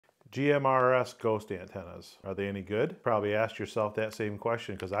GMRS ghost antennas. Are they any good? Probably asked yourself that same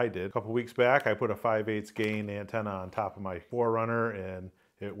question because I did. A couple weeks back, I put a 5/8 gain antenna on top of my 4Runner and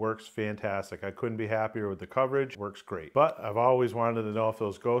it works fantastic. I couldn't be happier with the coverage. Works great. But I've always wanted to know if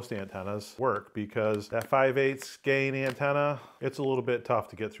those ghost antennas work because that 5/8 gain antenna, it's a little bit tough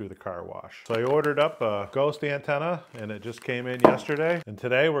to get through the car wash. So I ordered up a ghost antenna and it just came in yesterday. And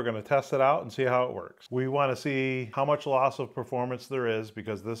today we're going to test it out and see how it works. We want to see how much loss of performance there is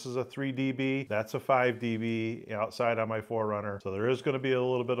because this is a 3 dB. That's a 5 dB outside on my 4Runner. So there is going to be a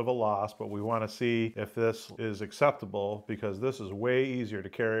little bit of a loss, but we want to see if this is acceptable because this is way easier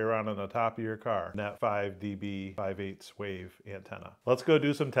to carry around on the top of your car than that 5 dB 5/8 wave antenna. Let's go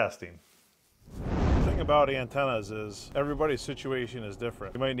do some testing. The thing about antennas is everybody's situation is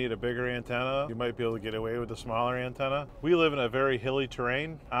different. You might need a bigger antenna. You might be able to get away with a smaller antenna. We live in a very hilly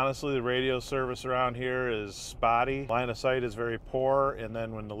terrain. Honestly, the radio service around here is spotty. Line of sight is very poor, and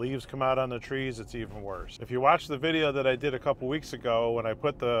then when the leaves come out on the trees, it's even worse. If you watch the video that I did a couple weeks ago when I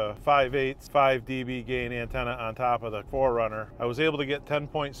put the 5/8 5 dB gain antenna on top of the 4Runner, I was able to get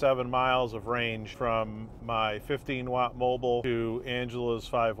 10.7 miles of range from my 15-watt mobile to Angela's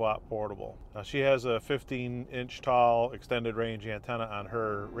 5-watt portable. Now she has a 15-inch tall extended range antenna on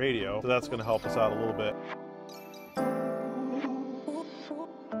her radio, so that's going to help us out a little bit.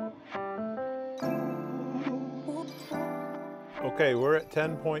 Okay, we're at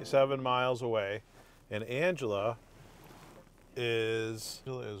 10.7 miles away, and Angela is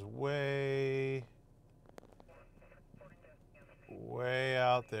way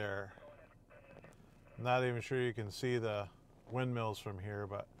out there. I'm not even sure you can see the windmills from here,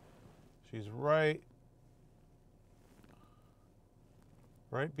 but she's right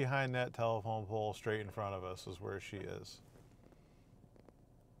behind that telephone pole straight in front of us is where she is.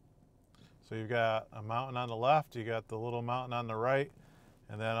 So you've got a mountain on the left, you got the little mountain on the right,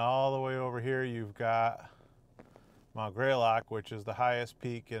 and then all the way over here you've got Mount Greylock, which is the highest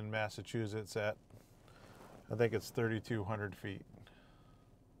peak in Massachusetts at, I think it's 3,200 feet.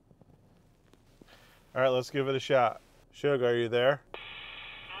 All right, let's give it a shot. Shug, are you there?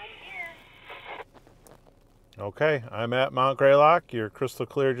 Okay, I'm at Mount Greylock. You're crystal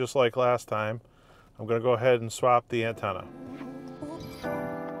clear just like last time. I'm going to go ahead and swap the antenna.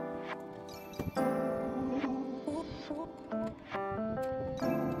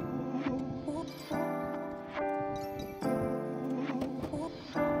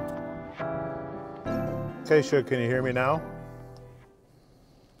 Okay, Shug, can you hear me now?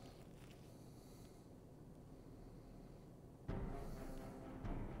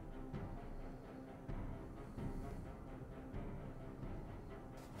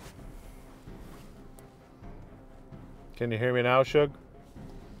 Can you hear me now, Shug?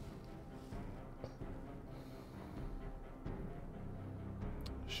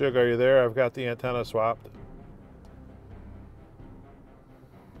 Shug, are you there? I've got the antenna swapped.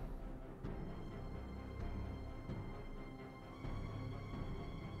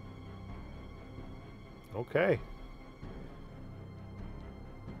 Okay.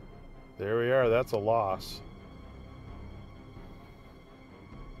 There we are. That's a loss.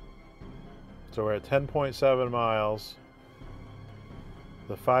 So we're at 10.7 miles.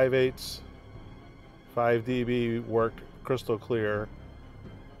 The 5/8 5 dB worked crystal clear.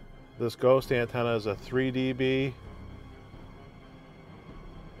 This ghost antenna is a 3 dB.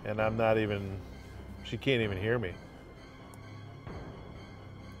 And she can't even hear me.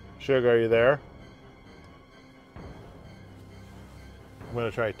 Shug, are you there? I'm going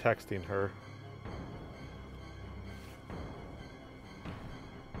to try texting her.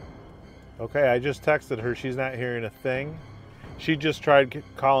 Okay, I just texted her. She's not hearing a thing. She just tried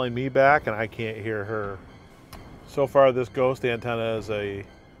calling me back and I can't hear her. So far, this ghost antenna is a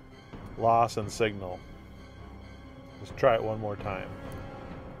loss in signal. Let's try it one more time.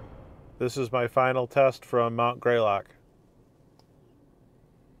 This is my final test from Mount Greylock.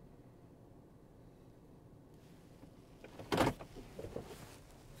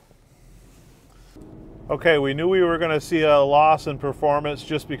 Okay, we knew we were going to see a loss in performance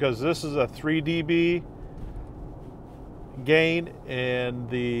just because this is a 3 dB gain and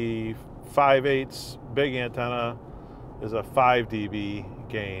the 5/8 big antenna is a 5 dB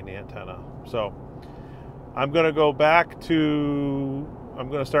gain antenna. So I'm going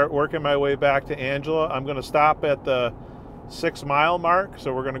to start working my way back to Angela. I'm going to stop at the 6-mile mark,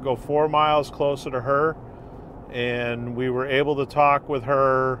 so we're going to go 4 miles closer to her, and we were able to talk with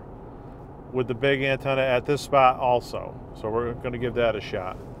her with the big antenna at this spot also. So we're going to give that a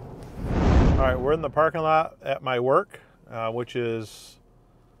shot. All right, we're in the parking lot at my work, which is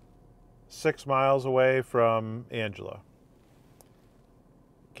 6 miles away from Angela.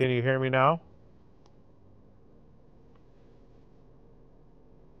 Can you hear me now?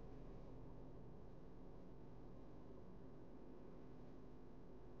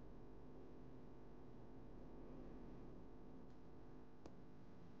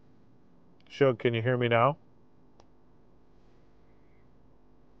 Shug, can you hear me now?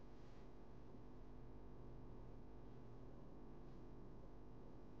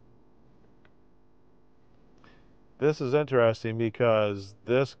 This is interesting because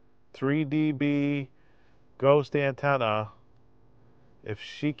this 3dB ghost antenna, if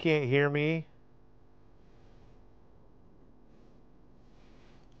she can't hear me,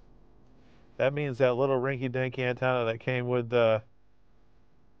 that means that little rinky-dink antenna that came with the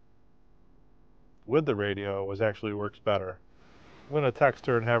radio was actually works better. I'm going to text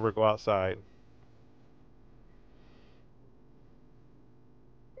her and have her go outside.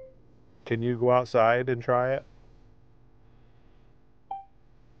 Can you go outside and try it?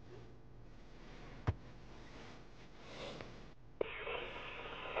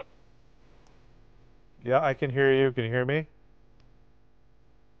 Yeah, I can hear you. Can you hear me?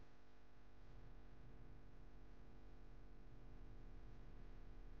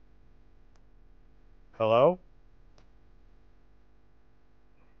 Hello?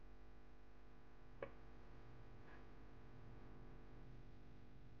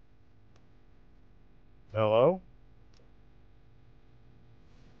 Hello?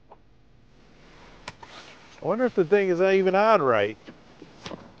 I wonder if the thing is even on right.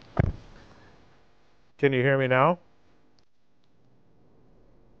 Can you hear me now?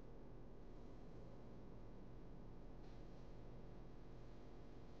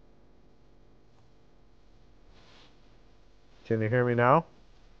 Can you hear me now?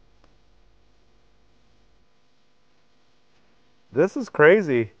 This is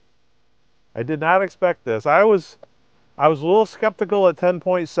crazy. I did not expect this. I was a little skeptical at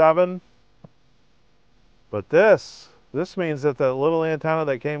 10.7, but this means that the little antenna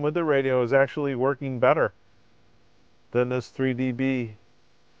that came with the radio is actually working better than this 3dB.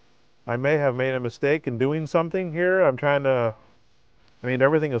 I may have made a mistake in doing something here. I'm trying to, I mean,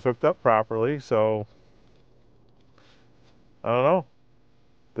 everything is hooked up properly, so I don't know.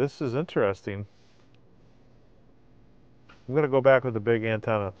 This is interesting. I'm going to go back with the big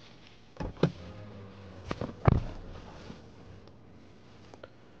antenna.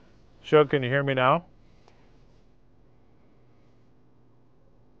 Shug, can you hear me now?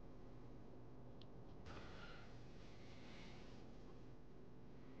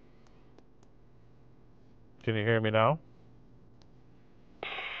 Can you hear me now?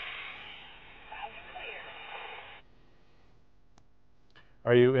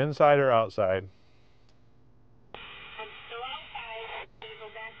 Are you inside or outside? I'm still outside. I'm going to go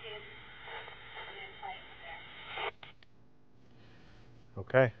back in and then try it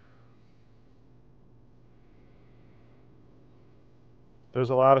there. Okay. There's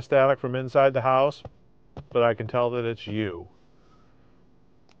a lot of static from inside the house, but I can tell that it's you.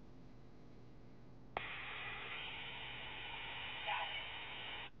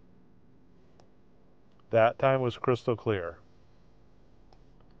 That time was crystal clear.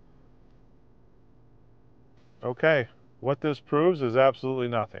 Okay. What this proves is absolutely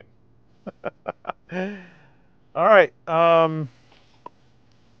nothing. All right. I've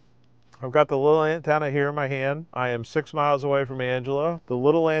got the little antenna here in my hand. I am 6 miles away from Angela. The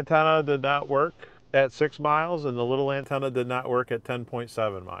little antenna did not work at 6 miles, and the little antenna did not work at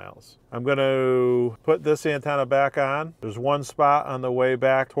 10.7 miles. I'm going to put this antenna back on. There's one spot on the way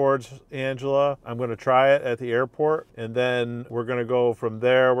back towards Angela. I'm going to try it at the airport, and then we're going to go from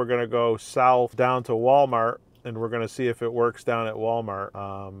there. We're going to go south down to Walmart, and we're going to see if it works down at Walmart.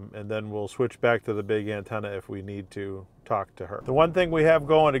 And then we'll switch back to the big antenna if we need to talk to her. The one thing we have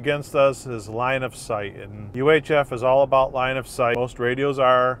going against us is line of sight, and UHF is all about line of sight. Most radios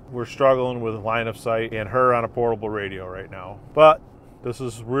are. We're struggling with line of sight and her on a portable radio right now. But this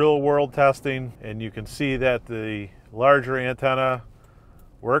is real world testing, and you can see that the larger antenna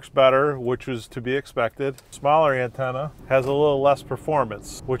works better, which was to be expected. Smaller antenna has a little less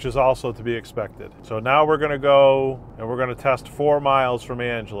performance, which is also to be expected. So now we're going to go and we're going to test 4 miles from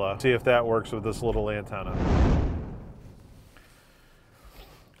Angela, see if that works with this little antenna.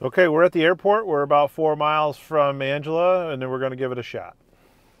 Okay, we're at the airport. We're about 4 miles from Angela, and then we're going to give it a shot.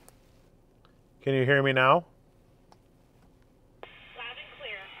 Can you hear me now? Loud and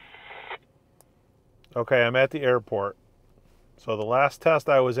clear. Okay, I'm at the airport. So the last test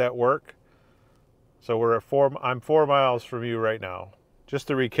I was at work. So we're at I'm 4 miles from you right now. Just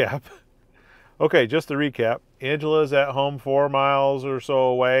to recap. Okay, just to recap, Angela's at home 4 miles or so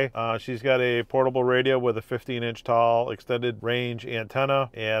away. She's got a portable radio with a 15-inch tall extended range antenna,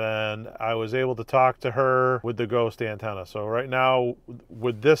 and I was able to talk to her with the Ghost antenna. So right now,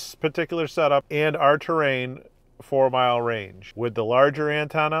 with this particular setup and our terrain, 4-mile range. With the larger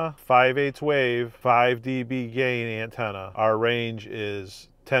antenna, 5/8 wave, 5 dB gain antenna, our range is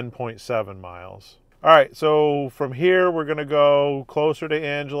 10.7 miles. All right, so from here, we're gonna go closer to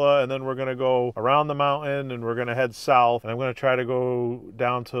Angela, and then we're gonna go around the mountain, and we're gonna head south, and I'm gonna try to go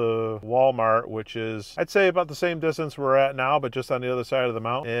down to Walmart, which is, I'd say, about the same distance we're at now, but just on the other side of the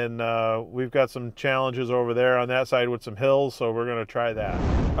mountain. And we've got some challenges over there on that side with some hills, so we're gonna try that.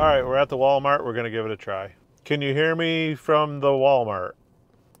 All right, we're at the Walmart. We're gonna give it a try. Can you hear me from the Walmart?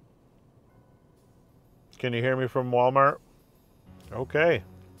 Can you hear me from Walmart? Okay.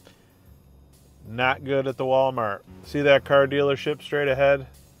 Not good at the Walmart. See that car dealership straight ahead?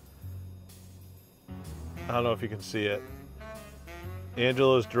 I don't know if you can see it.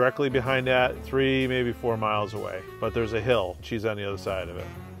 Angela's directly behind that, 3, maybe 4 miles away. But there's a hill. She's on the other side of it.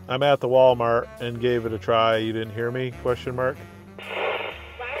 I'm at the Walmart and gave it a try. You didn't hear me? Question mark.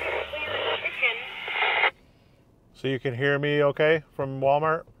 So you can hear me okay from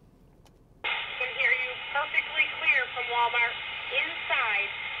Walmart? I can hear you perfectly clear from Walmart. Inside,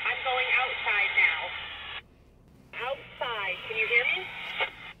 I'm going outside now. Outside, can you hear me?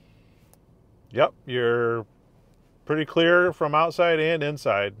 Yep, you're pretty clear from outside and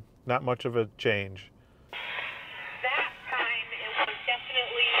inside. Not much of a change. That time, it was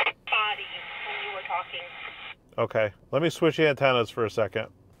definitely spotty when you were talking. Okay, let me switch antennas for a second.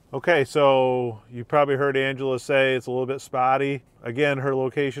 Okay, so you probably heard Angela say it's a little bit spotty. Again, her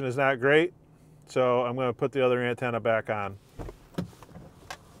location is not great, so I'm going to put the other antenna back on.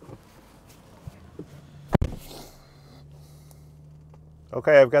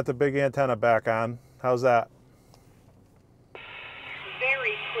 Okay, I've got the big antenna back on. How's that?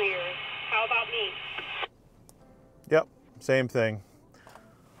 Very clear. How about me? Yep, same thing.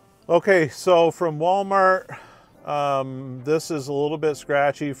 Okay, so from Walmart, this is a little bit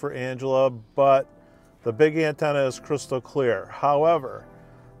scratchy for Angela, but the big antenna is crystal clear. However,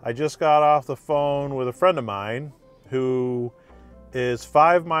 I just got off the phone with a friend of mine who is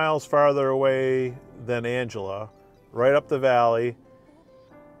 5 miles farther away than Angela, right up the valley.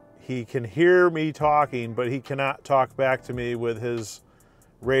 He can hear me talking, but he cannot talk back to me with his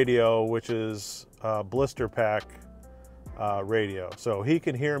radio, which is blister pack radio. So he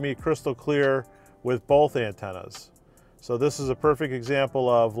can hear me crystal clear with both antennas. So this is a perfect example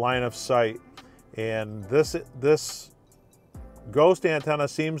of line of sight. And this Ghost antenna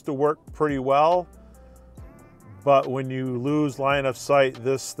seems to work pretty well, but when you lose line of sight,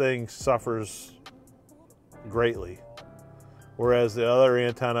 this thing suffers greatly. Whereas the other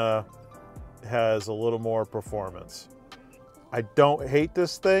antenna has a little more performance. I don't hate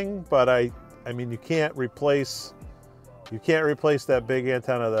this thing, but I mean, you can't replace that big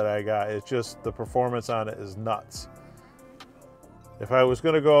antenna that I got. It's just the performance on it is nuts. If I was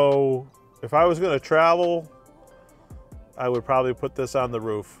gonna travel, I would probably put this on the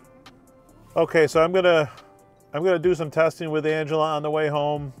roof. Okay, so I'm gonna do some testing with Angela on the way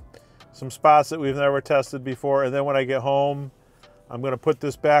home, some spots that we've never tested before, and then when I get home, I'm gonna put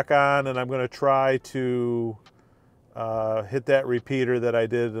this back on and I'm gonna try to hit that repeater that I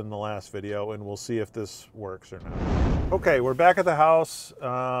did in the last video, and we'll see if this works or not. Okay, we're back at the house.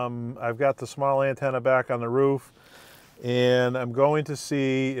 I've got the small antenna back on the roof, and I'm going to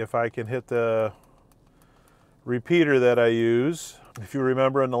see if I can hit the repeater that I use. If you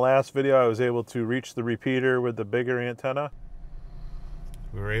remember in the last video, I was able to reach the repeater with the bigger antenna.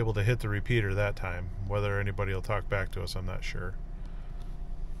 We were able to hit the repeater that time. Whether anybody will talk back to us, I'm not sure.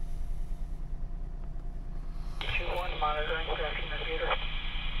 2-1 monitoring tracking repeater.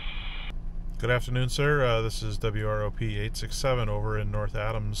 Good afternoon, sir. This is WROP 867 over in North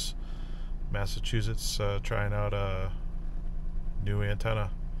Adams, Massachusetts, trying out a new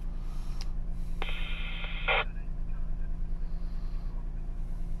antenna.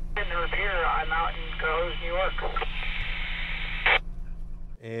 In the repeater, I'm out in Cohoes, New York.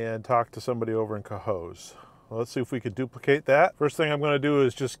 And talk to somebody over in Cohoes. Well, let's see if we could duplicate that. First thing I'm going to do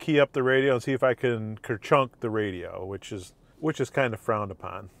is just key up the radio and see if I can kerchunk the radio, which is kind of frowned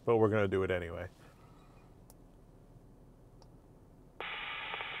upon, but we're going to do it anyway.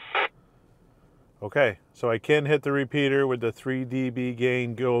 Okay, so I can hit the repeater with the 3 dB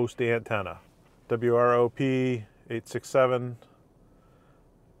gain Ghost antenna. WROP 867,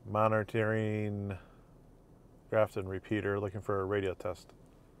 monitoring Grafton repeater, looking for a radio test.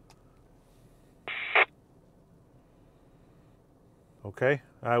 Okay,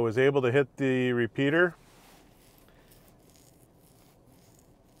 I was able to hit the repeater.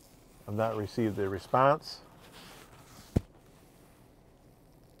 I've not received a response.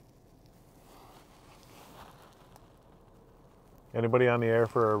 Anybody on the air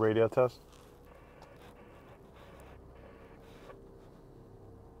for a radio test?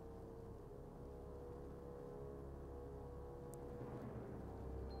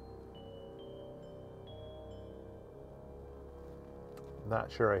 Not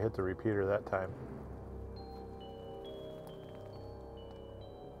sure I hit the repeater that time.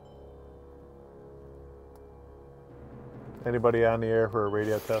 Anybody on the air for a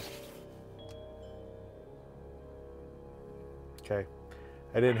radio test? Okay.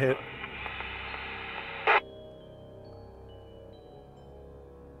 I didn't hit.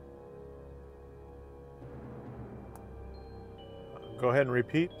 Go ahead and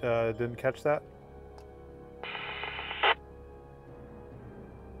repeat. Didn't catch that.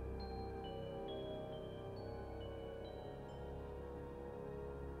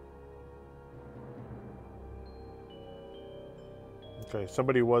 Okay,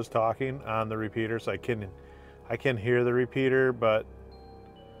 somebody was talking on the repeater, so I can hear the repeater, but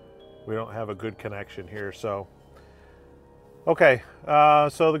we don't have a good connection here. So, okay,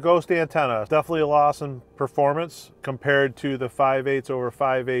 so the Ghost antenna, definitely a loss in performance compared to the 5/8 over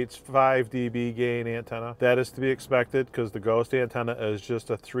 5/8 5 dB gain antenna. That is to be expected because the Ghost antenna is just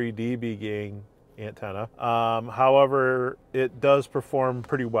a 3 dB gain antenna. However, it does perform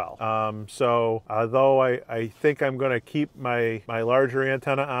pretty well. So although I think I'm going to keep my larger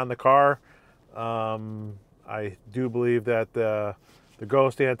antenna on the car, I do believe that the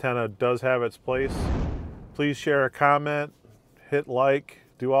Ghost antenna does have its place. Please share a comment, hit like,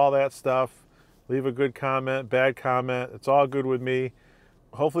 do all that stuff. Leave a good comment, bad comment. It's all good with me.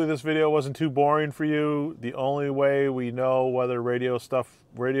 Hopefully this video wasn't too boring for you. The only way we know whether radio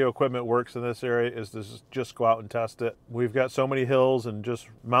equipment works in this area is to just go out and test it. We've got so many hills and just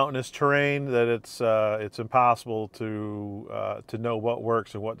mountainous terrain that it's impossible to know what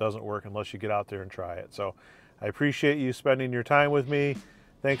works and what doesn't work unless you get out there and try it. So I appreciate you spending your time with me.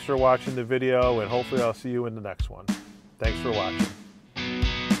 Thanks for watching the video, and hopefully I'll see you in the next one. Thanks for watching.